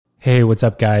Hey, what's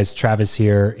up, guys? Travis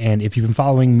here. And if you've been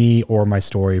following me or my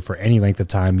story for any length of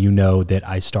time, you know that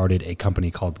I started a company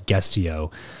called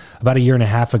Guestio about a year and a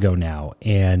half ago now.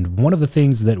 And one of the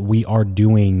things that we are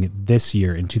doing this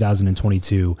year in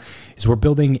 2022 is we're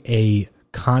building a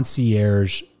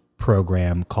concierge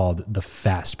program called the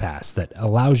Fast Pass that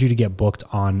allows you to get booked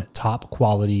on top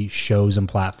quality shows and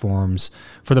platforms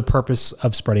for the purpose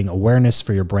of spreading awareness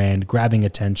for your brand, grabbing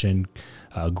attention,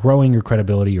 growing your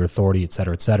credibility, your authority, et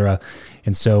cetera, et cetera.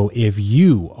 And so if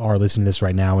you are listening to this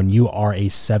right now and you are a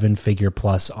 7-figure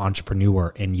plus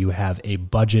entrepreneur and you have a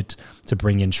budget to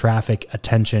bring in traffic,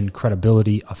 attention,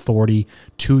 credibility, authority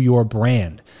to your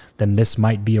brand, then this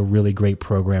might be a really great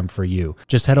program for you.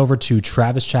 Just head over to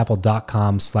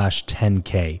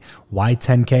travischappell.com/10K. Why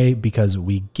 10K? Because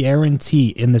we guarantee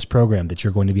in this program that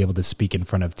you're going to be able to speak in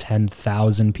front of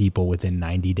 10,000 people within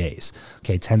 90 days.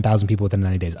 Okay, 10,000 people within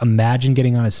 90 days. Imagine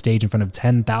getting on a stage in front of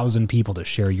 10,000 people to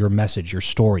share your message, your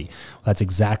story. Well, that's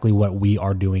exactly what we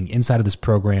are doing inside of this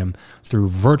program through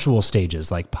virtual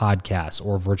stages like podcasts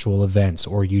or virtual events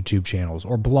or YouTube channels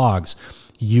or blogs.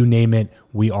 You name it,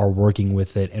 we are working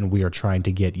with it, and we are trying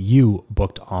to get you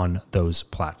booked on those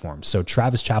platforms. So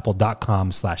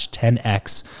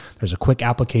travischappell.com/10X. There's a quick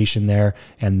application there,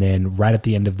 and then right at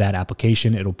the end of that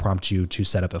application, it'll prompt you to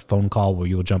set up a phone call where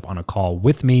you'll jump on a call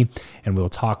with me, and we'll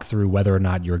talk through whether or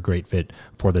not you're a great fit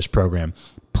for this program.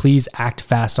 Please act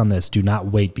fast on this. Do not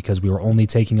wait, because we are only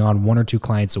taking on 1 or 2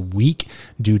 clients a week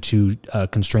due to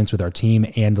constraints with our team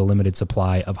and the limited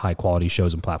supply of high quality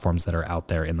shows and platforms that are out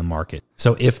there in the market.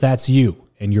 So if that's you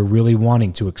and you're really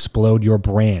wanting to explode your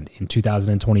brand in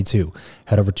 2022,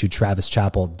 head over to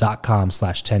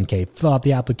travischappell.com/10K, fill out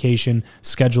the application,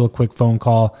 schedule a quick phone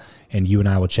call, and you and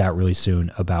I will chat really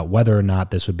soon about whether or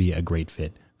not this would be a great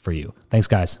fit for you. Thanks,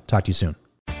 guys. Talk to you soon.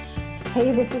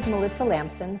 Hey, this is Melissa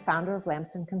Lamson, founder of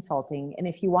Lamson Consulting. And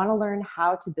if you want to learn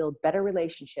how to build better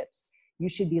relationships, you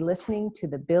should be listening to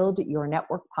the Build Your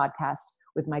Network podcast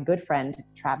with my good friend,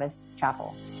 Travis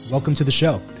Chappell. Welcome to the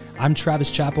show. I'm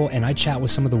Travis Chappell, and I chat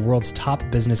with some of the world's top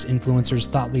business influencers,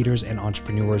 thought leaders, and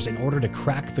entrepreneurs in order to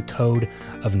crack the code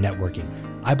of networking.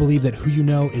 I believe that who you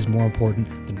know is more important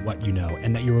than what you know,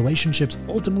 and that your relationships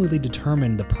ultimately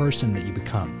determine the person that you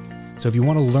become. So if you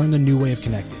want to learn the new way of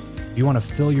connecting, if you want to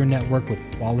fill your network with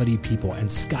quality people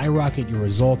and skyrocket your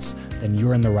results, then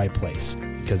you're in the right place,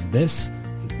 because this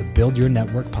is the Build Your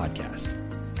Network podcast.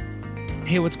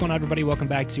 Hey, what's going on, everybody? Welcome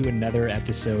back to another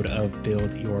episode of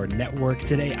Build Your Network.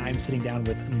 Today, I'm sitting down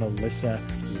with Melissa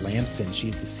Lamson.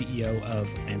 She's the CEO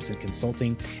of Lamson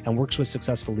Consulting and works with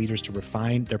successful leaders to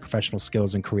refine their professional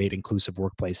skills and create inclusive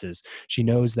workplaces. She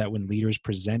knows that when leaders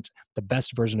present the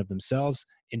best version of themselves,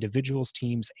 individuals,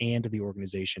 teams, and the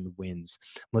organization wins.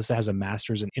 Melissa has a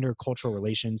master's in intercultural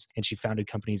relations, and she founded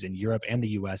companies in Europe and the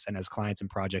US and has clients and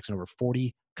projects in over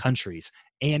 40 countries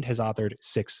and has authored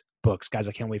 6 books. Guys,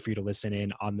 I can't wait for you to listen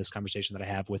in on this conversation that I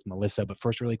have with Melissa. But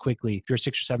first, really quickly, if you're a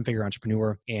 6 or 7-figure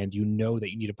entrepreneur and you know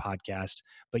that you need a podcast,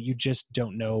 but you just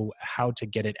don't know how to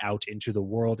get it out into the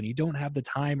world and you don't have the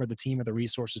time or the team or the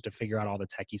resources to figure out all the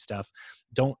techie stuff,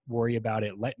 don't worry about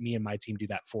it. Let me and my team do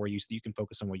that for you so that you can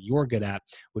focus on what you're good at,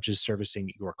 which is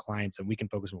servicing your clients. And we can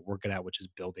focus on what we're good at, which is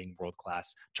building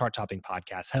world-class chart-topping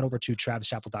podcasts. Head over to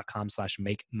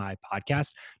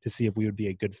travischappell.com/make-my-podcast to see if we would be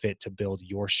a good fit to build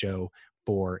your show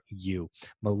for you.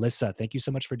 Melissa, thank you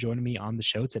so much for joining me on the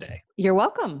show today. You're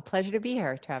welcome. Pleasure to be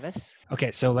here, Travis.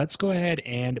 Okay, so let's go ahead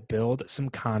and build some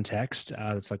context.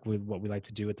 That's like what we like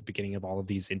to do at the beginning of all of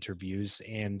these interviews,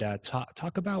 and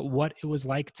talk about what it was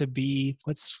like to be,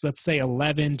 let's say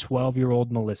 11,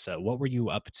 12-year-old Melissa. What were you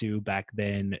up to back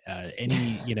then?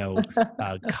 Any,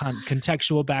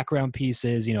 contextual background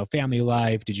pieces, family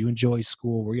life. Did you enjoy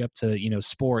school? Were you up to,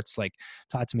 sports? Like,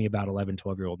 talk to me about 11,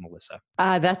 12-year-old Melissa.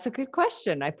 That's a good question.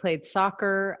 I played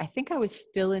soccer. I think I was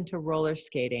still into roller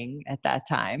skating at that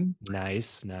time.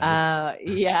 Nice. Yeah.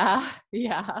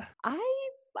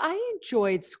 I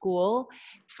enjoyed school.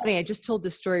 It's funny. I just told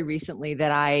this story recently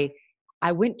that I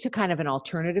went to kind of an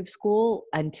alternative school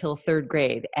until 3rd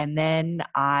grade. And then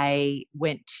I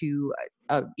went to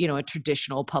a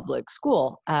traditional public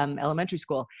school, elementary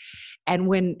school. And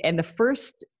the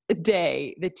first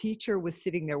day, the teacher was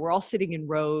sitting there. We're all sitting in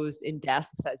rows in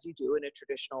desks, as you do in a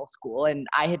traditional school. And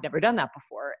I had never done that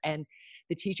before. And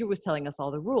the teacher was telling us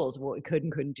all the rules, what we could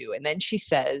and couldn't do. And then she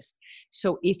says,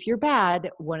 so if you're bad,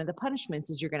 one of the punishments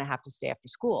is you're going to have to stay after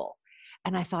school.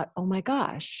 And I thought, oh my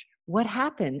gosh, what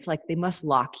happens? Like, they must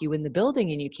lock you in the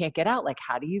building and you can't get out. Like,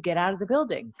 how do you get out of the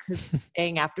building? Because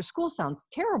staying after school sounds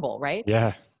terrible, right?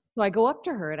 Yeah. So I go up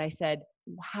to her and I said,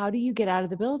 how do you get out of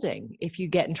the building if you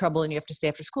get in trouble and you have to stay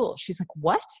after school? She's like,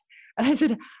 what? And I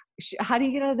said, how do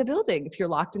you get out of the building if you're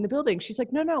locked in the building? She's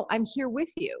like, no, I'm here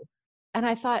with you. And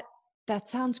I thought, that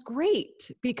sounds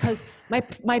great, because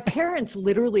my parents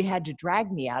literally had to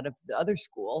drag me out of the other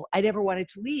school. I never wanted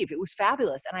to leave. It was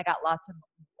fabulous. And I got lots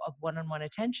of one-on-one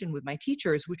attention with my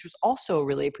teachers, which was also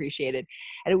really appreciated.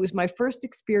 And it was my first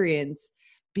experience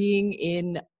being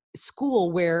in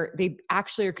school where they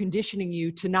actually are conditioning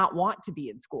you to not want to be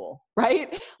in school,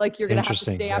 right? Like you're going to have to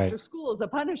Interesting. stay Right. after school as a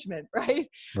punishment, right?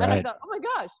 And I Right. thought, oh my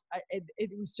gosh, it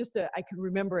was just I can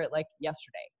remember it like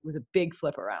yesterday. It was a big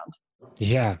flip around.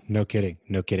 Yeah, no kidding.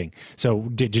 No kidding. So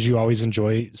did you always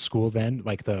enjoy school then?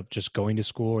 Like the just going to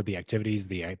school or the activities,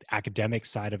 the academic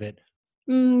side of it?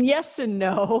 Yes and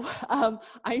no.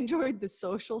 I enjoyed the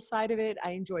social side of it.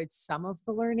 I enjoyed some of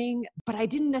the learning, but I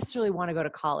didn't necessarily want to go to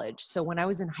college. So when I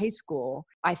was in high school,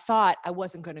 I thought I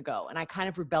wasn't going to go, and I kind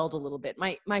of rebelled a little bit.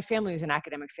 My family was an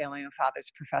academic family. My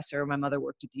father's a professor. My mother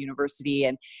worked at the university,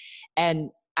 and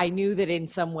I knew that in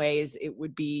some ways it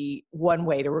would be one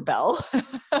way to rebel.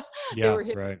 They Yeah, were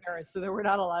hippie right. parents, so there were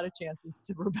not a lot of chances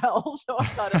to rebel. So I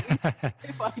thought, at least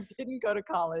if I didn't go to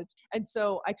college. And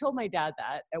so I told my dad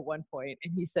that at one point,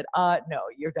 and he said, no,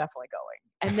 you're definitely going.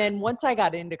 And then once I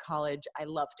got into college, I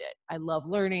loved it. I love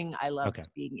learning. I loved Okay.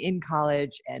 being in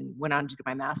college, and went on to do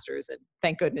my master's. And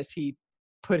thank goodness he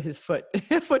put his foot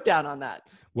foot down on that.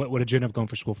 What did you end up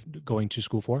going to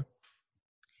school for?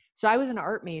 So I was an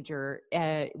art major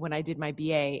when I did my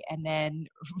BA, and then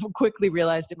quickly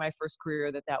realized in my first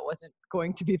career that that wasn't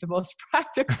going to be the most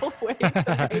practical way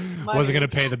to make Wasn't going money. to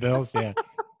pay the bills. Yeah.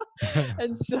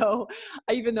 And so,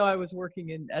 even though I was working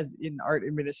in art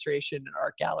administration and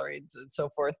art galleries and so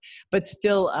forth, but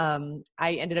still,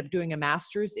 I ended up doing a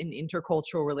master's in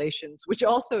intercultural relations, which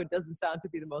also doesn't sound to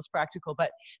be the most practical,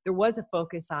 but there was a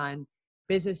focus on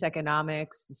business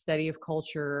economics, the study of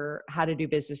culture, how to do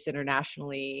business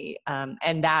internationally,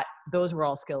 and that those were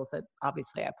all skills that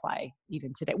obviously I apply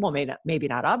even today. Well, maybe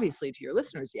not obviously to your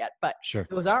listeners yet, but Sure.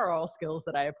 those are all skills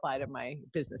that I apply to my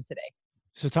business today.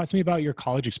 So talk to me about your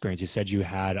college experience. You said you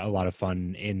had a lot of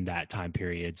fun in that time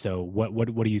period. So what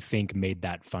do you think made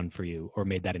that fun for you or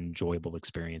made that an enjoyable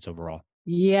experience overall?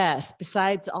 Yes,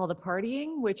 besides all the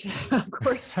partying, which of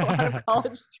course a lot of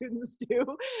college students do.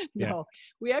 Yeah. No,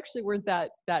 we actually weren't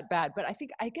that bad. But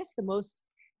I guess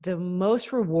the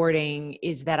most rewarding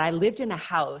is that I lived in a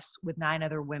house with 9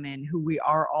 other women who we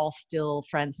are all still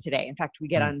friends today. In fact, we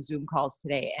get Mm. on Zoom calls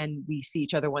today and we see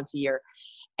each other once a year.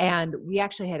 And we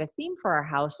actually had a theme for our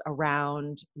house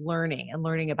around learning and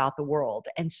learning about the world.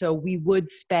 And so we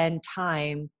would spend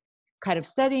time kind of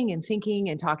studying and thinking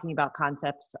and talking about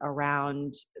concepts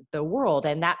around the world.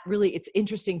 And that really, it's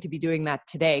interesting to be doing that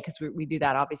today, because we do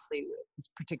that obviously this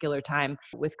particular time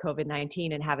with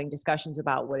COVID-19, and having discussions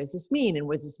about what does this mean and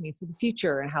what does this mean for the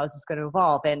future and how is this going to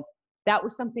evolve. And that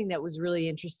was something that was really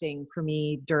interesting for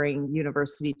me during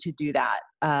university, to do that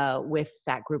with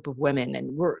that group of women. And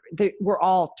we're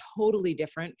all totally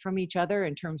different from each other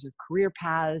in terms of career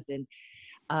paths and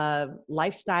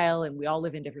lifestyle, and we all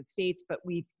live in different states, but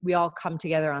we all come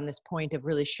together on this point of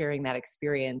really sharing that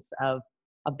experience of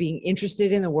being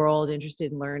interested in the world,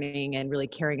 interested in learning, and really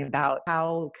caring about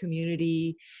how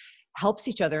community helps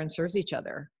each other and serves each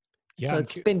other. Yeah. So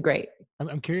it's been great.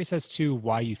 I'm curious as to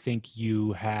why you think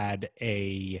you had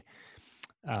a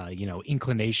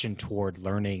inclination toward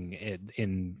learning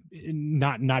in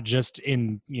not just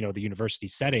in the university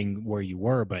setting where you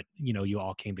were, but you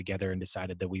all came together and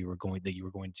decided that you were going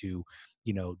to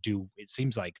do, it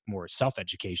seems like, more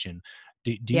self-education.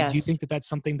 Do you Yes. think that that's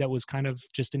something that was kind of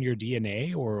just in your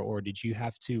DNA, or did you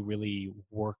have to really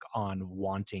work on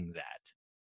wanting that?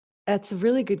 That's a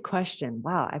really good question.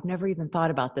 Wow, I've never even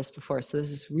thought about this before. So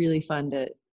this is really fun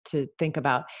to think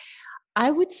about.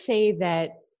 I would say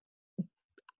that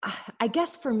I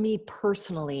guess for me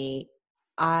personally,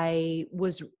 I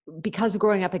was, because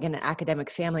growing up in an academic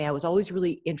family, I was always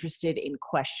really interested in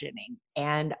questioning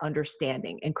and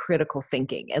understanding and critical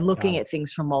thinking and looking Got it. at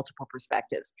things from multiple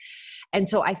perspectives. And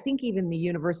so I think even the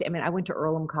university, I mean, I went to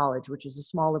Earlham College, which is a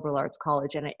small liberal arts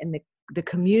college, and the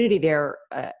community there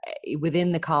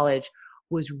within the college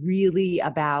was really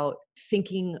about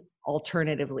thinking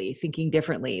alternatively, thinking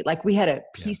differently. Like we had a Yeah.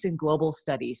 peace and global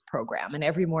studies program, and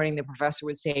every morning the professor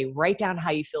would say, write down how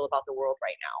you feel about the world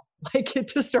right now, like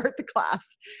to start the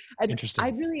class. And Interesting.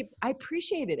 I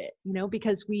appreciated it,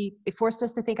 because it forced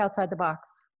us to think outside the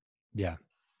box. Yeah.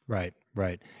 Right.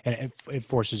 Right. And it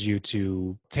forces you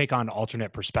to take on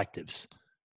alternate perspectives,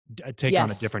 take on a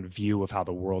Yes, different view of how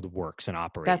the world works and that's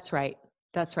operates. right.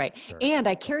 That's right. Sure. And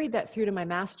I carried that through to my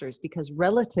master's because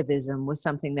relativism was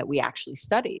something that we actually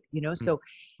studied, Mm. so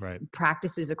Right.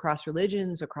 practices across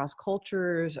religions, across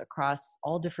cultures, across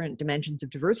all different dimensions of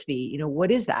diversity,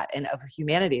 what is that? And of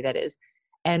humanity, that is.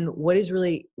 And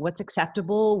what's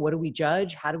acceptable? What do we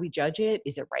judge? How do we judge it?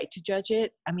 Is it right to judge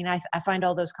it? I mean, I find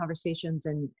all those conversations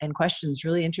and questions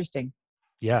really interesting.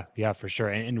 Yeah, yeah, for sure.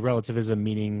 And relativism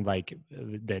meaning like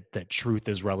that truth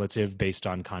is relative based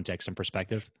on context and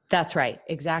perspective. That's right.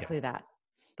 Yeah, Exactly that.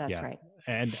 That's yeah, right.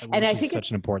 and And which I is think it's, such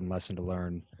an important lesson to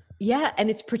learn. yeah, and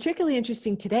it's particularly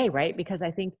interesting today, right? Because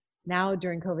I think now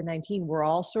during COVID-19, we're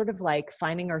all sort of like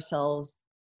finding ourselves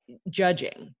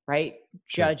judging, right?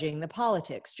 Sure. Judging the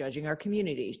politics, judging our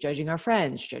communities, judging our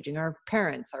friends, judging our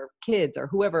parents, our kids, or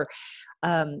whoever,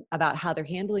 about how they're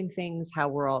handling things, how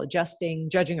we're all adjusting,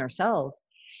 judging ourselves.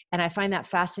 And I find that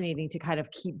fascinating to kind of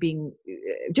keep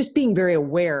just being very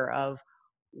aware of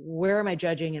where am I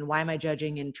judging and why am I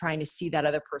judging, and trying to see that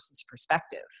other person's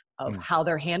perspective of Mm. how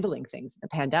they're handling things in the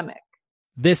pandemic.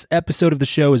 This episode of the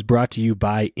show is brought to you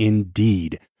by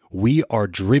Indeed. We are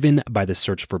driven by the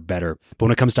search for better. But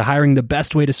when it comes to hiring, the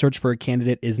best way to search for a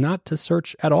candidate is not to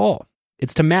search at all.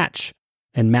 It's to match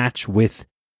and match with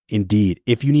Indeed.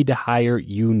 If you need to hire,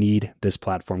 you need this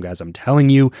platform, guys. I'm telling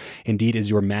you, Indeed is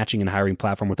your matching and hiring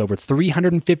platform with over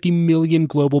 350 million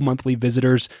global monthly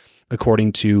visitors,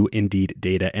 according to Indeed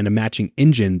data, and a matching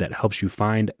engine that helps you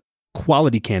find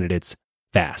quality candidates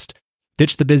fast.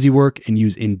 Ditch the busy work and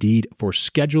use Indeed for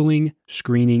scheduling,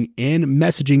 screening, and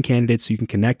messaging candidates so you can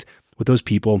connect with those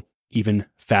people even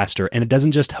faster. And it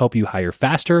doesn't just help you hire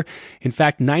faster. In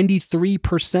fact,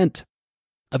 93%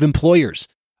 of employers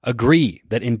agree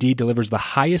that Indeed delivers the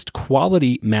highest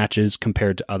quality matches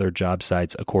compared to other job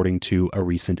sites, according to a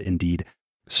recent Indeed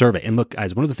survey. And look,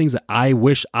 guys, one of the things that I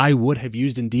wish I would have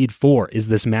used Indeed for is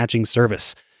this matching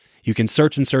service. You can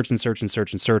search and search and search and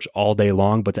search and search all day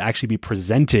long, but to actually be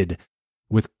presented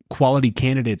with quality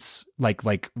candidates, like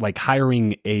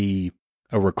hiring a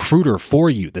recruiter for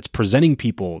you that's presenting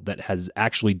people that has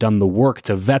actually done the work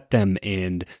to vet them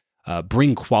and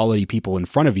bring quality people in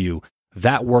front of you.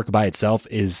 That work by itself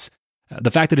is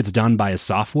the fact that it's done by a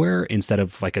software instead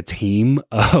of like a team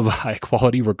of high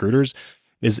quality recruiters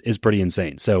is pretty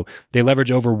insane. So they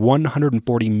leverage over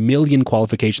 140 million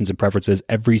qualifications and preferences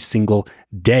every single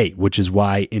day, which is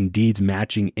why Indeed's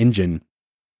matching engine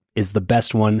is the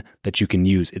best one that you can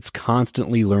use. It's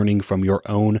constantly learning from your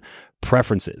own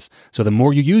preferences. So the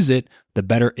more you use it, the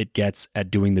better it gets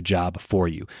at doing the job for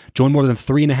you. Join more than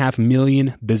 3.5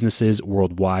 million businesses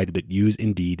worldwide that use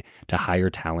Indeed to hire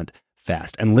talent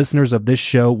fast. And listeners of this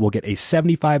show will get a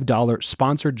 $75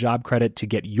 sponsored job credit to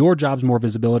get your jobs more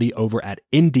visibility over at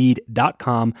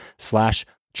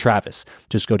Indeed.com/Travis.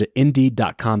 Just go to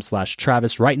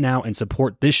Indeed.com/Travis right now and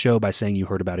support this show by saying you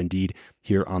heard about Indeed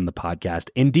here on the podcast.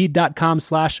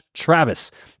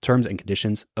 Indeed.com/Travis. Terms and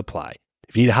conditions apply.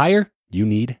 If you need to hire, you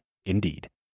need Indeed.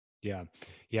 Yeah.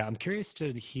 Yeah. I'm curious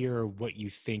to hear what you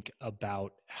think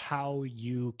about how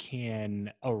you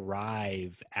can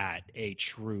arrive at a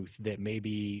truth that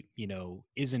maybe,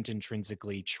 isn't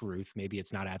intrinsically truth. Maybe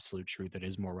it's not absolute truth. It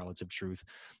is more relative truth.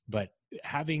 But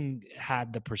having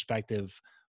had the perspective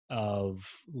of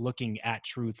looking at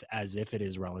truth as if it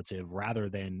is relative rather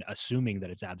than assuming that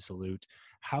it's absolute,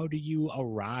 how do you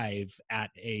arrive at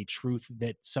a truth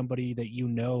that somebody that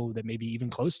that maybe even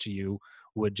close to you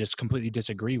would just completely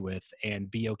disagree with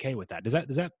and be okay with that? Does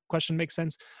that question make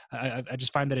sense? I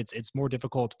just find that it's more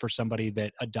difficult for somebody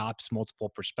that adopts multiple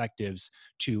perspectives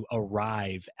to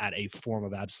arrive at a form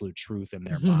of absolute truth in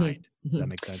their mind. Does that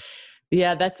make sense?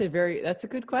 Yeah, that's a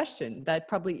good question. That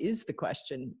probably is the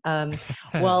question. Yeah.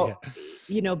 Well,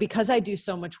 because I do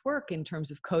so much work in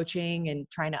terms of coaching and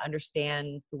trying to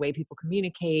understand the way people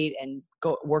communicate and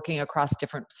working across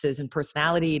differences in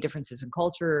personality, differences in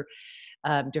culture,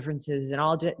 differences in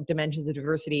all dimensions of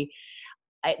diversity.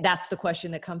 That's the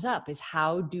question that comes up: is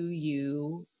how do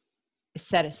you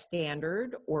set a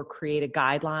standard or create a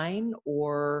guideline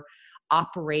or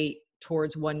operate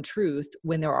towards one truth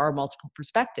when there are multiple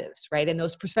perspectives, right? And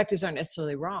those perspectives aren't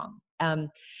necessarily wrong. Hmm.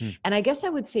 And I guess I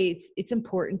would say it's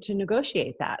important to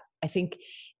negotiate that. I think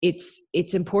it's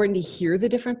important to hear the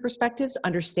different perspectives,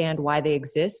 understand why they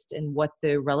exist and what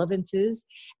the relevance is,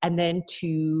 and then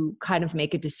to kind of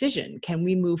make a decision. Can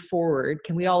we move forward?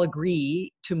 Can we all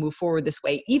agree to move forward this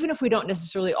way, even if we don't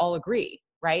necessarily all agree?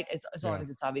 Right, as long Yeah. as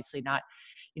it's obviously not,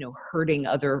 hurting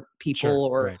other Sure. people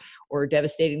or Right.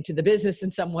 devastating to the business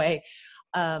in some way.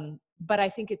 But I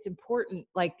think it's important.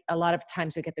 Like a lot of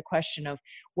times, I get the question of,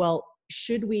 well,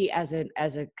 should we, as a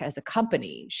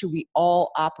company, should we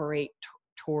all operate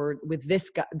toward with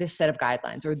this set of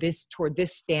guidelines or this toward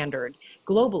this standard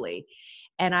globally.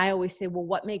 And I always say, well,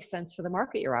 what makes sense for the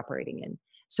market you're operating in?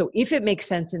 So if it makes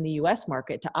sense in the US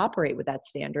market to operate with that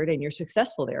standard and you're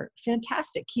successful there,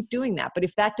 fantastic, keep doing that. But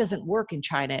if that doesn't work in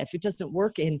China, if it doesn't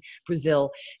work in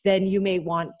Brazil, then you may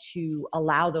want to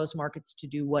allow those markets to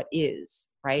do what is,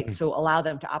 right? So allow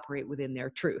them to operate within their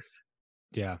truth.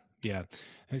 Yeah. Yeah.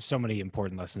 There's so many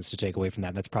important lessons to take away from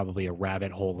that. That's probably a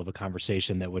rabbit hole of a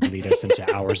conversation that would lead us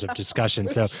into hours of discussion.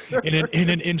 So in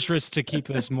an interest to keep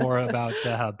this more about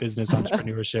business,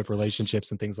 entrepreneurship,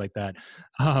 relationships, and things like that,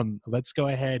 let's go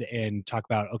ahead and talk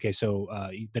about, okay, so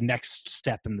the next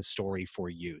step in the story for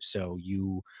you. So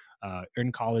you are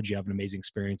in college, you have an amazing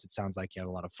experience. It sounds like you had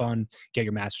a lot of fun, get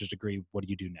your master's degree. What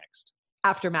do you do next?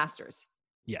 After master's.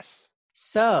 Yes.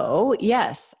 So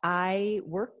yes, I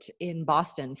worked in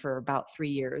Boston for about 3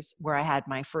 years, where I had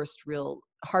my first real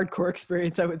hardcore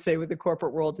experience, I would say, with the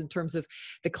corporate world in terms of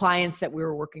the clients that we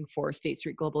were working for: State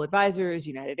Street Global Advisors,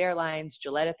 United Airlines,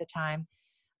 Gillette at the time.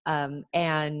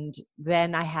 And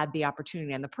then I had the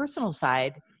opportunity on the personal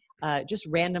side, just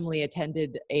randomly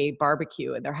attended a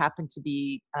barbecue, and there happened to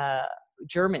be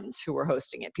Germans who were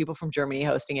hosting it, people from Germany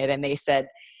hosting it. And they said,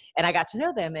 and I got to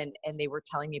know them, and they were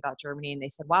telling me about Germany, and they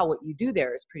said, wow, what you do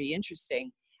there is pretty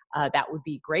interesting. That would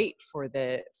be great for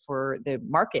the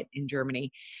market in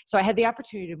Germany. So I had the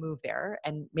opportunity to move there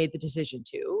and made the decision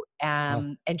to,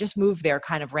 and just moved there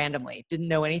kind of randomly. Didn't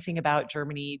know anything about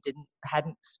Germany,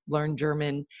 hadn't learned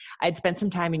German. I'd spent some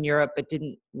time in Europe, but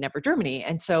never Germany.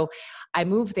 And so I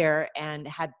moved there and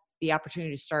had the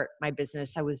opportunity to start my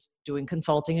business. I was doing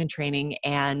consulting and training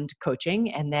and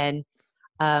coaching. And then,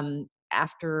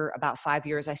 after about 5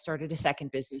 years, I started a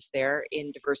second business there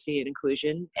in diversity and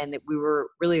inclusion. And that we were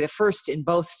really the first in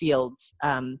both fields,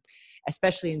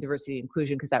 especially in diversity and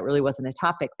inclusion, because that really wasn't a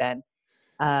topic then.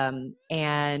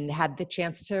 And had the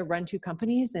chance to run 2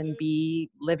 companies and be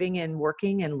living and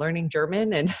working and learning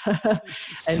German and,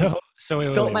 and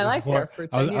built my life there for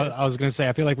 10 years. I was going to say,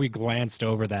 I feel like we glanced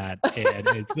over that,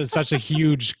 and it's such a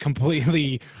huge,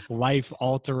 completely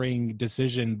life-altering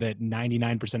decision that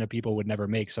 99% of people would never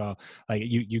make. So, like,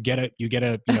 you get a get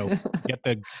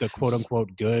the quote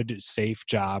unquote good, safe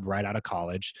job right out of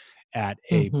college at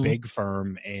a big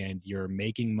firm, and you're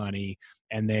making money,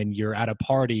 and then you're at a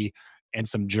party, and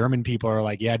some German people are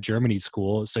like, yeah, Germany's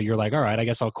cool. So you're like, all right, I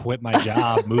guess I'll quit my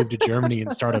job, move to Germany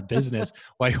and start a business.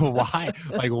 Like, why?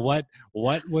 Like, what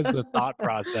was the thought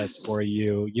process for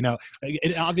you? You know,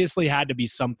 it obviously had to be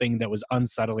something that was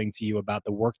unsettling to you about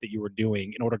the work that you were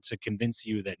doing in order to convince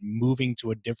you that moving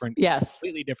to a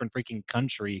completely different freaking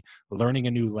country, learning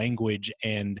a new language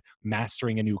and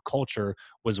mastering a new culture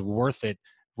was worth it,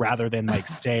 rather than like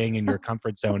staying in your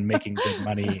comfort zone, making good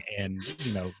money and,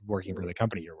 working for the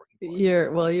company you're working for.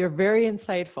 You're very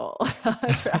insightful,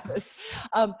 Travis.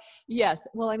 Yes.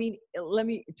 Well, I mean,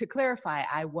 to clarify,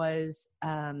 I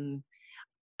wasn't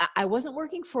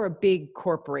working for a big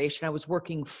corporation. I was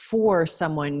working for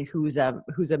someone who's a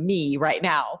me right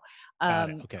now,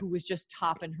 Okay. who was just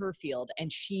top in her field.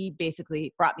 And she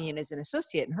basically brought me in as an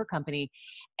associate in her company.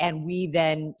 And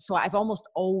so I've almost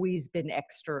always been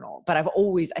external, but I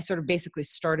sort of basically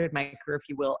started my career, if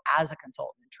you will, as a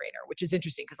consultant and trainer, which is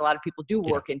interesting because a lot of people do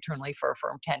work internally for a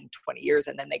firm 10, 20 years,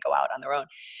 and then they go out on their own.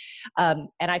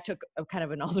 And I took a kind of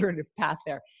an alternative path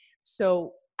there.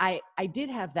 So I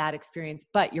did have that experience,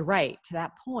 but you're right. To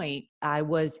that point, I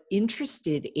was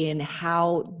interested in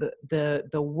how the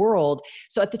world.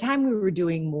 So at the time, we were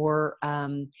doing more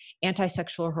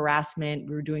anti-sexual harassment.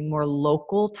 We were doing more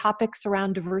local topics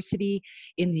around diversity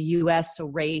in the U.S. So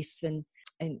race and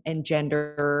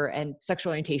gender and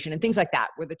sexual orientation and things like that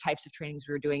were the types of trainings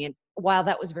we were doing. And while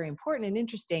that was very important and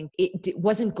interesting, it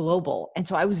wasn't global. And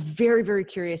so I was very, very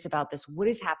curious about this. What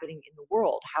is happening in the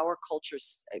world? How are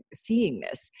cultures seeing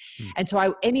this? And so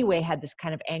I, anyway, had this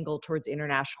kind of angle towards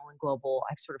international and global.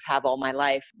 I sort of have all my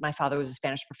life. My father was a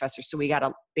Spanish professor, so we got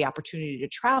the opportunity to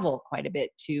travel quite a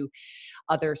bit to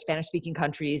other Spanish-speaking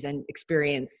countries and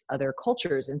experience other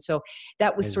cultures. And so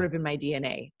that was sort of in my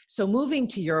DNA. So moving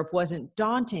to Europe wasn't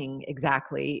daunting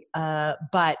exactly,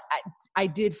 but I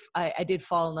did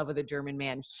fall in love with a German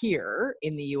man here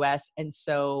in the US. And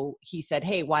so he said,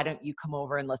 hey, why don't you come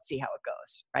over and let's see how it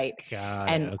goes, right?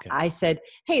 I said,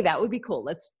 hey, that would be cool.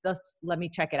 Let me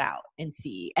check it out and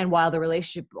see. And while the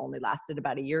relationship only lasted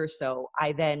about a year or so,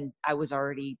 I was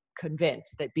already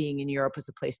convinced that being in Europe was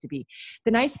a place to be.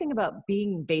 The nice thing about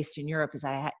being based in Europe is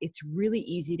it's really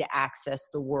easy to access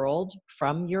the world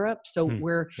from Europe. So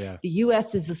the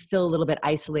US is still a little bit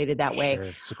isolated that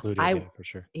way. Secluded, for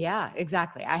sure. Yeah,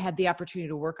 exactly. I had the opportunity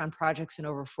to work on projects in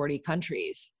over 40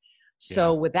 countries.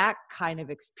 So with that kind of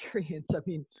experience, I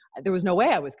mean, there was no way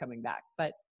I was coming back,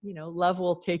 but love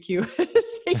will take you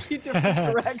take you different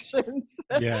directions.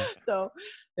 Yeah. So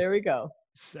there we go.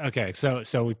 Okay,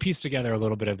 so we pieced together a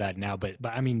little bit of that now, but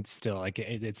I mean, still, like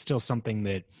it's still something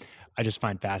that I just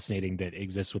find fascinating that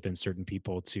exists within certain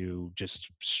people to just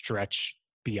stretch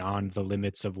beyond the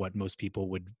limits of what most people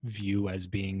would view as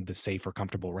being the safe or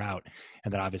comfortable route,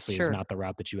 and that obviously is Sure. not the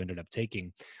route that you ended up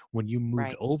taking. When you moved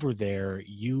Right. over there,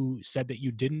 you said that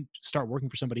you didn't start working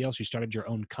for somebody else; you started your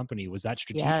own company. Was that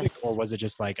strategic, or Yes. was it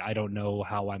just like, I don't know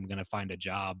how I'm going to find a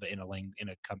job in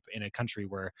in a country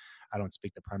where I don't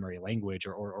speak the primary language,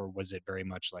 or was it very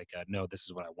much like, no, this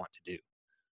is what I want to do?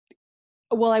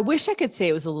 Well, I wish I could say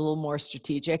it was a little more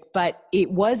strategic, but it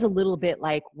was a little bit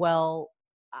like, well,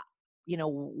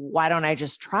 why don't I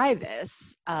just try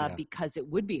this? Yeah, Because it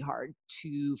would be hard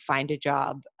to find a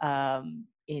job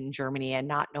in Germany and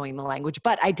not knowing the language.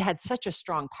 But I had such a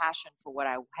strong passion for what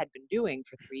I had been doing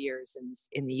for 3 years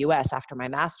in the US after my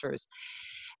master's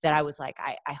that I was like,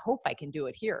 I hope I can do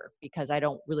it here because I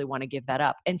don't really want to give that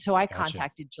up. And so I gotcha.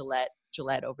 contacted Gillette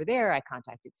over there. I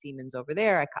contacted Siemens over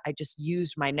there. I just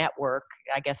used my network,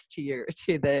 I guess, to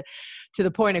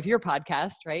the point of your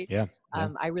podcast, right? Yeah, yeah.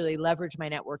 I really leveraged my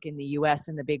network in the US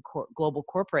and the big global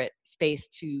corporate space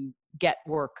to get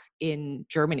work in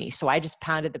Germany. So I just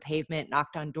pounded the pavement,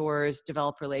 knocked on doors,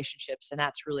 developed relationships, and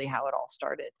that's really how it all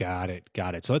started. Got it.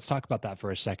 Got it. So let's talk about that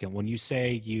for a second. When you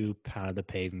say you pounded the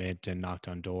pavement and knocked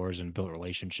on doors and built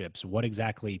relationships, what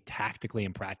exactly tactically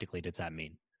and practically does that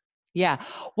mean? Yeah.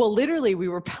 Well, literally we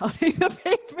were pounding the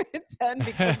pavement then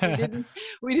because we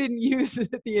didn't use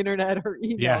the internet or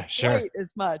email Yeah, sure. quite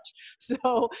as much.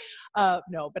 So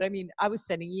no, but I mean, I was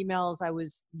sending emails. I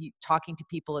was talking to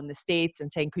people in the States and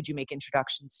saying, could you make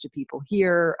introductions to people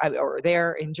here or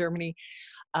there in Germany?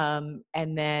 And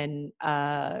then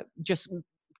just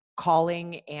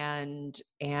calling and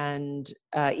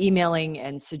emailing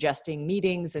and suggesting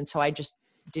meetings. And so I just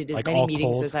did as Like many all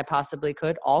meetings as cold. I possibly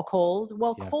could, all cold.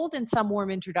 Well, Yeah. cold and some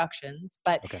warm introductions,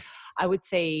 but Okay. I would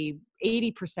say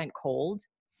 80% cold.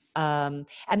 And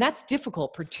that's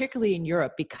difficult, particularly in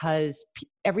Europe, because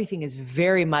everything is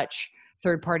very much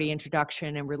third party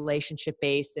introduction and relationship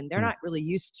based. And they're Hmm. not really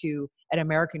used to an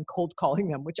American cold calling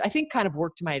them, which I think kind of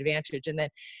worked to my advantage. And then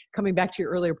coming back to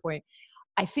your earlier point,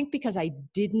 I think because I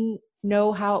didn't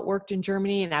know how it worked in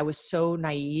Germany and I was so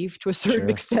naive to a certain Sure.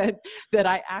 extent that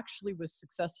I actually was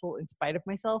successful in spite of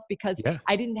myself because Yeah.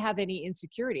 I didn't have any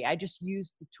insecurity. I just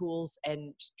used the tools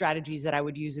and strategies that I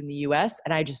would use in the US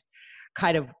and I just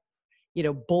kind of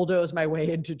bulldoze my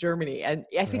way into Germany. And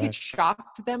I think it Right.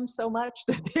 shocked them so much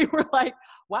that they were like,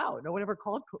 wow, no one ever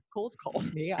cold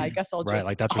calls me. I guess Right.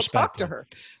 Like that's I'll talk respect. to Like, her.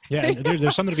 yeah. And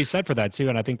there's something to be said for that too.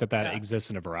 And I think that Yeah.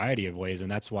 exists in a variety of ways. And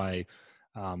that's why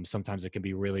sometimes it can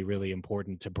be really, really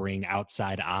important to bring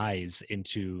outside eyes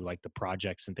into like the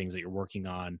projects and things that you're working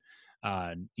on,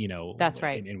 That's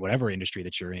right. in whatever industry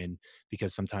that you're in,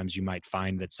 because sometimes you might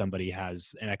find that somebody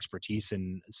has an expertise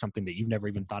in something that you've never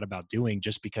even thought about doing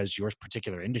just because your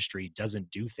particular industry doesn't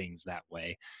do things that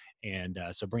way. And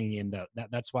so bringing in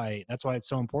that's why it's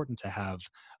so important to have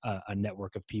a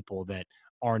network of people that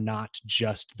are not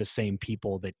just the same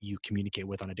people that you communicate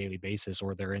with on a daily basis,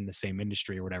 or they're in the same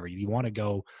industry or whatever. You want to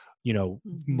go, Hmm.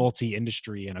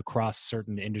 multi-industry and across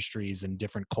certain industries and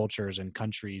different cultures and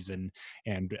countries and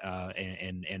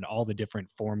all the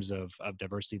different forms of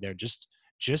diversity there,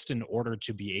 just in order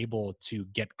to be able to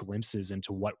get glimpses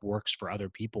into what works for other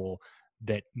people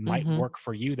that might Hmm. work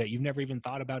for you that you've never even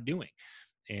thought about doing.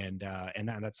 And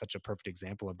that's such a perfect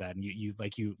example of that. And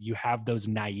you have those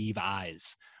naive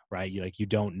eyes, right? You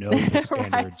don't know the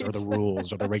standards or the Right.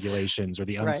 rules or the regulations or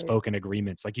the Right. unspoken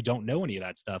agreements. Like, you don't know any of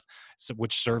that stuff, so,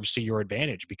 which serves to your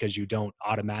advantage because you don't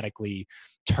automatically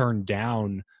turn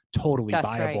down totally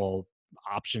That's right. viable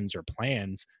options or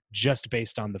plans just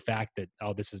based on the fact that,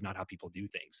 oh, this is not how people do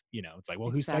things. It's like,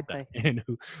 well, who said that? Exactly.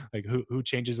 And who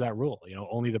changes that rule?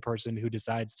 Only the person who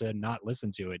decides to not listen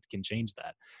to it can change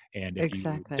that. And if you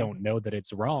Exactly. don't know that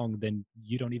it's wrong, then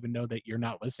you don't even know that you're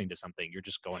not listening to something. You're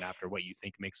just going after what you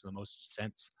think makes the most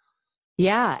sense.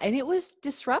 Yeah, and it was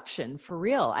disruption for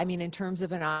real. I mean, in terms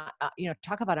of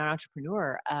talk about an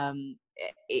entrepreneur.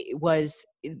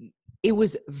 It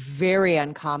was very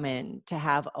uncommon to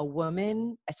have a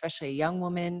woman, especially a young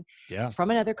woman Yeah, from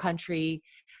another country,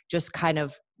 just kind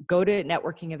of go to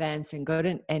networking events and go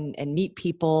to and meet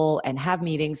people and have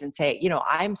meetings and say,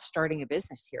 I'm starting a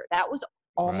business here. That was right,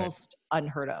 almost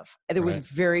unheard of. There was right,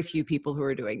 very few people who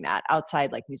were doing that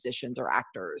outside like musicians or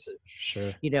actors,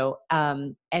 sure.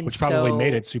 and Which probably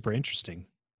made so it super interesting.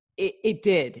 It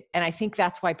did. And I think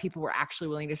that's why people were actually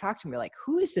willing to talk to me. Like,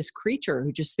 who is this creature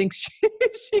who just thinks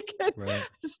she can Right.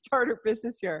 start her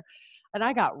business here? And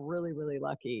I got really, really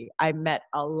lucky. I met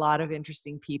a lot of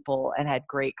interesting people and had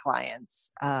great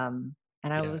clients. And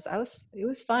Yeah. it was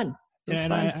fun. It Yeah, was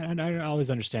fun. and I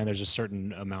always understand there's a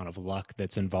certain amount of luck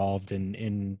that's involved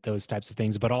in those types of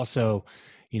things, but also,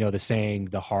 the saying,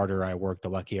 "The harder I work, the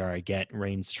luckier I get,"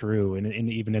 reigns true. And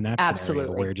even in that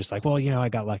scenario, where Absolutely. you're just like, "Well, I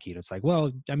got lucky," and it's like,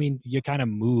 "Well, I mean, you kind of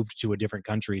moved to a different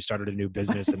country, started a new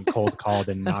business, and cold called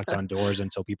and knocked on doors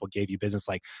until people gave you business."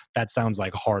 Like that sounds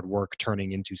like hard work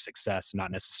turning into success,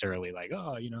 not necessarily like,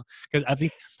 because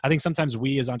I think sometimes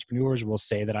we as entrepreneurs will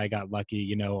say that I got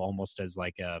lucky, almost as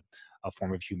like a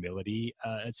form of humility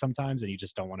sometimes, and you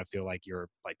just don't want to feel like you're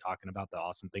like talking about the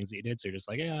awesome things that you did. So you're just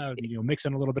like, yeah, mix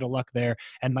in a little bit of luck there.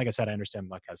 And like I said, I understand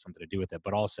luck has something to do with it,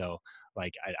 but also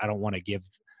like I don't want to give.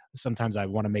 Sometimes I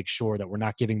want to make sure that we're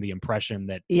not giving the impression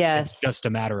that it's Yes. just a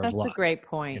matter of That's a luck. great You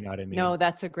point. know what I mean? No,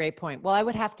 that's a great point. Well, I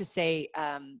would have to say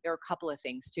there are a couple of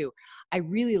things too. I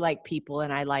really like people,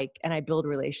 and I build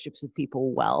relationships with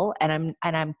people well, and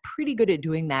I'm pretty good at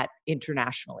doing that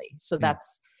internationally. So Mm,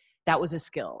 that was a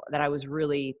skill that I was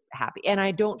really happy. And I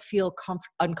don't feel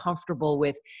uncomfortable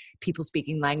with people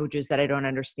speaking languages that I don't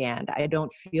understand. I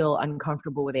don't feel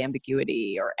uncomfortable with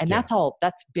ambiguity, and yeah,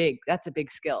 that's big. That's a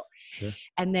big skill. sure.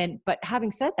 And then, but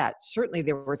having said that, certainly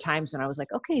there were times when I was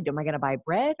like, okay, am I going to buy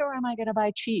bread or am I going to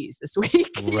buy cheese this week?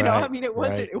 I Right, mean,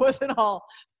 right, it wasn't all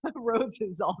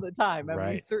roses all the time. I mean,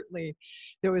 right. certainly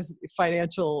there was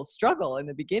financial struggle in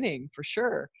the beginning for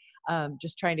sure.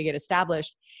 Just trying to get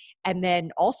established. And then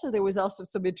also there was also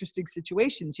some interesting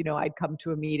situations. I'd come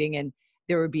to a meeting and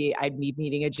I'd be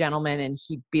meeting a gentleman and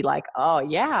he'd be like, oh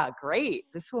yeah,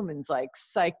 great. This woman's like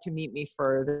psyched to meet me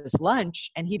for this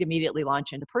lunch. And he'd immediately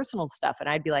launch into personal stuff. And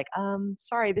I'd be like,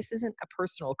 sorry, this isn't a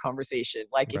personal conversation.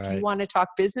 Like if you Right, want to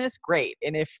talk business, great.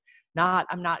 And if not,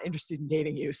 I'm not interested in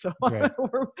dating you. So right.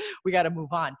 we got to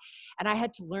move on. And I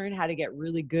had to learn how to get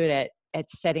really good at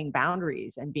setting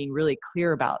boundaries and being really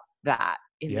clear about that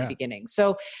in the Yeah. beginning.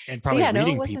 So, And so probably yeah, no, it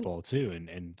reading wasn't. people too,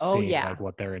 and Oh seeing yeah, like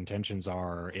what their intentions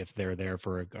are, if they're there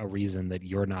for a reason that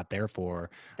you're not there for.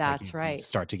 Like that's you right.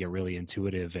 start to get really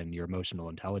intuitive, and your emotional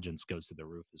intelligence goes to the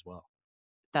roof as well.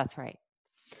 That's right.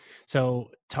 So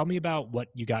tell me about what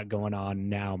you got going on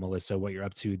now, Melissa, what you're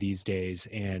up to these days,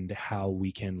 and how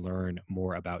we can learn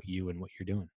more about you and what you're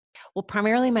doing. Well,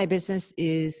 primarily my business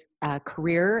is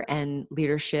career and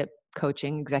leadership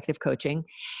coaching, executive coaching,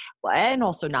 and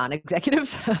also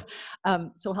non-executives.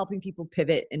 So helping people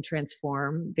pivot and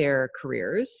transform their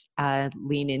careers,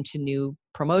 lean into new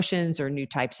promotions or new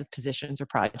types of positions or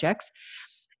projects.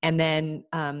 And then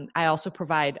I also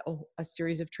provide a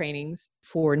series of trainings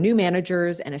for new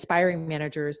managers and aspiring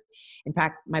managers. In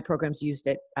fact, my program's used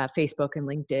at Facebook and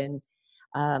LinkedIn,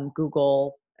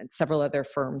 Google, and several other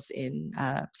firms in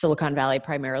Silicon Valley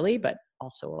primarily, but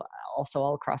also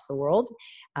all across the world,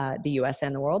 the U.S.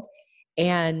 and the world.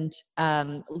 And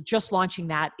just launching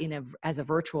that as a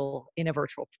virtual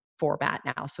format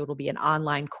now. So it'll be an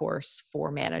online course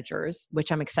for managers,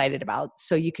 which I'm excited about.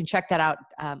 So you can check that out.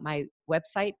 My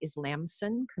website is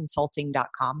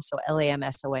lamsonconsulting.com. So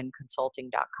LAMSON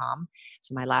consulting.com.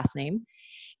 So my last name.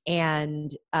 And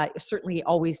certainly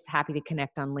always happy to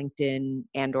connect on LinkedIn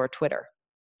and or Twitter.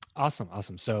 Awesome.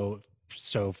 Awesome. So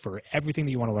for everything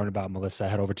that you want to learn about Melissa,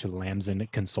 head over to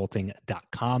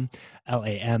lamsonconsulting.com,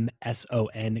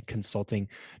 LAMSON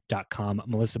consulting.com.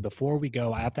 Melissa, before we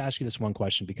go, I have to ask you this one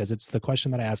question because it's the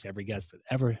question that I ask every guest that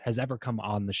has ever come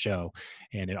on the show,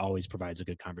 and it always provides a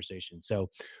good conversation. So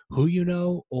who you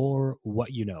know or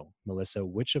what you know, Melissa,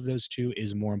 which of those two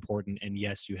is more important? And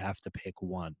yes, you have to pick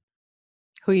one.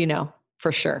 Who you know,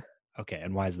 for sure. Okay.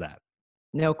 And why is that?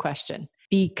 No question.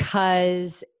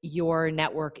 Because your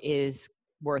network is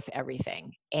worth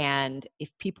everything. And if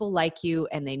people like you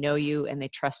and they know you and they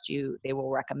trust you, they will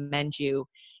recommend you.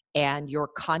 And your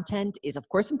content is, of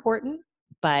course, important,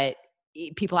 but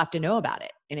people have to know about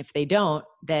it. And if they don't,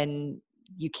 then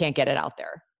you can't get it out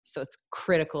there. So it's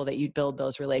critical that you build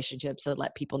those relationships and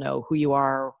let people know who you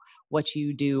are, what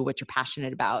you do, what you're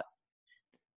passionate about.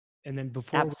 And then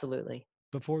Absolutely.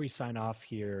 before we sign off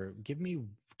here, give me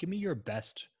your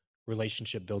best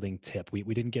relationship building tip. We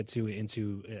didn't get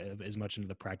into as much into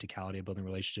the practicality of building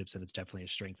relationships, and it's definitely a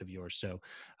strength of yours. So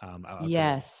I feel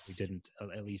like we Yes. didn't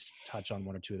at least touch on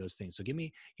one or two of those things. So give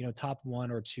me, top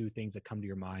one or two things that come to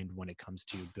your mind when it comes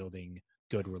to building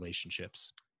good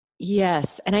relationships.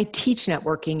 Yes. And I teach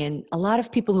networking, and a lot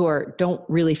of people who don't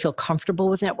really feel comfortable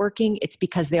with networking, it's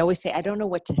because they always say, I don't know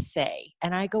what to say.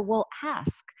 And I go, well,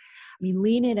 ask. I mean,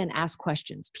 lean in and ask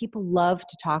questions. People love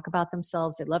to talk about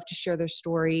themselves. They love to share their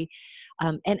story,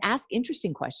 and ask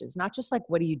interesting questions, not just like,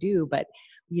 what do you do? But,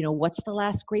 what's the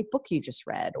last great book you just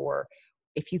read? Or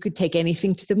if you could take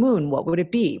anything to the moon, what would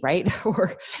it be? Right?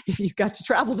 Or if you got to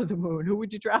travel to the moon, who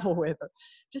would you travel with? Or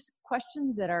just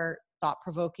questions that are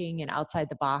thought-provoking and outside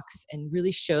the box and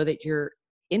really show that you're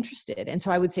interested. And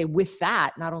so I would say with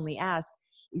that, not only ask,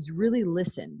 is really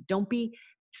listen. Don't be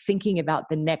thinking about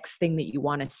the next thing that you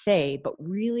want to say, but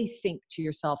really think to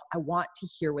yourself, I want to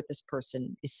hear what this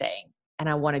person is saying. And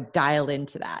I want to dial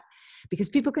into that, because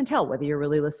people can tell whether you're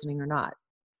really listening or not.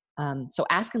 So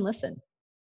ask and listen.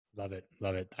 Love it.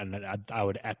 Love it. And I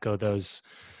would echo those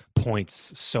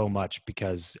points so much,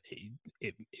 because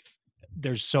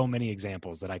there's so many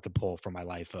examples that I could pull from my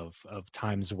life of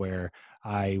times where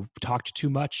I talked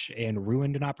too much and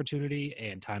ruined an opportunity,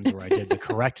 and times where I did the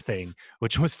correct thing,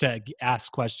 which was to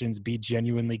ask questions, be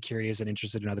genuinely curious and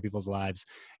interested in other people's lives,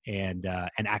 and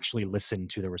actually listen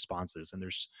to the responses. And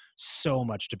there's so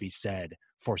much to be said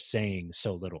for saying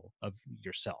so little of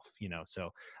yourself, so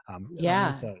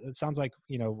Yeah. so it sounds like,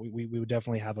 we would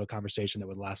definitely have a conversation that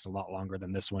would last a lot longer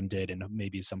than this one did. And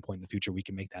maybe at some point in the future, we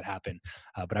can make that happen.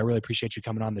 But I really appreciate you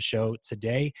coming on the show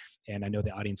today. And I know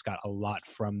the audience got a lot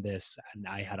from this, and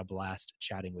I had a blast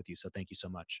chatting with you. So thank you so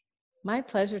much. My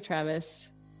pleasure,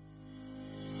 Travis.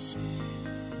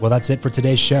 Well, that's it for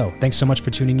today's show. Thanks so much for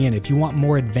tuning in. If you want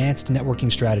more advanced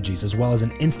networking strategies as well as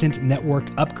an instant network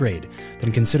upgrade,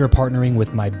 then consider partnering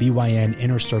with my BYN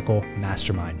Inner Circle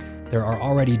Mastermind. There are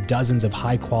already dozens of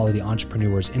high-quality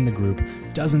entrepreneurs in the group,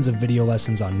 dozens of video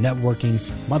lessons on networking,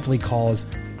 monthly calls,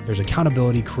 there's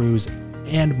accountability crews,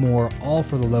 and more, all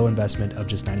for the low investment of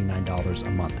just $99 a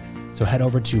month. So head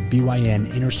over to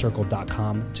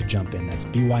byninnercircle.com to jump in. That's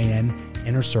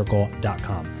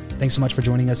byninnercircle.com. Thanks so much for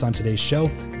joining us on today's show.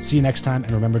 See you next time,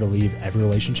 and remember to leave every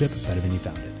relationship better than you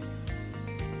found it.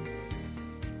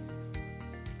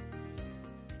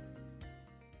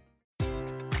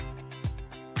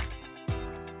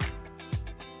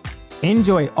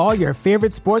 Enjoy all your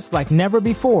favorite sports like never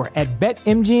before at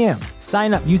BetMGM.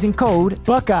 Sign up using code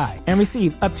Buckeye and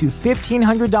receive up to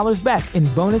 $1,500 back in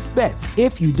bonus bets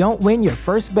if you don't win your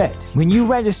first bet. When you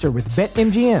register with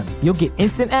BetMGM, you'll get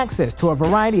instant access to a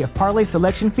variety of parlay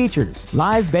selection features,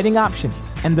 live betting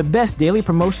options, and the best daily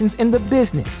promotions in the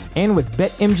business. And with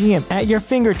BetMGM at your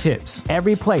fingertips,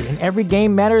 every play and every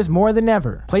game matters more than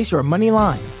ever. Place your money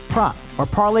line, prop, or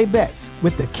parlay bets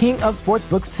with the king of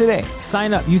sportsbooks today.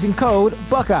 Sign up using code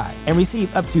Buckeye and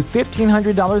receive up to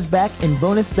 $1,500 back in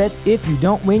bonus bets if you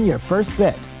don't win your first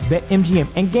bet. BetMGM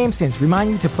and GameSense remind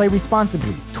you to play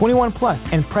responsibly. 21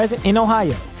 plus and present in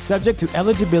Ohio, subject to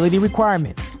eligibility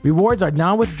requirements. Rewards are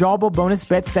non-withdrawable bonus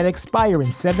bets that expire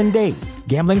in 7 days.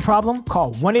 Gambling problem?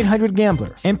 Call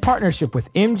 1-800-GAMBLER. In partnership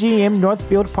with MGM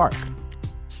Northfield Park.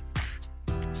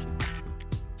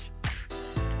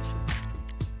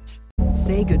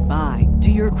 Say goodbye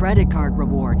to your credit card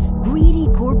rewards. Greedy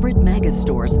corporate mega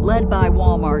stores, led by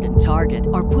Walmart and Target,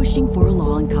 are pushing for a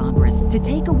law in Congress to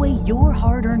take away your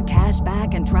hard-earned cash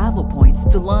back and travel points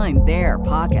to line their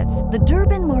pockets. The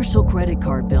Durbin-Marshall credit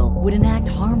card bill would enact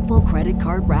harmful credit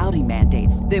card routing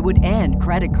mandates that would end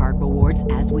credit card rewards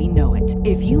as we know it.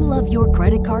 If you love your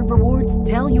credit card rewards,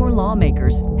 tell your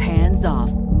lawmakers, hands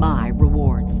off my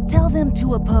rewards. Tell them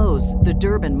to oppose the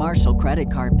Durbin-Marshall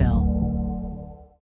credit card bill.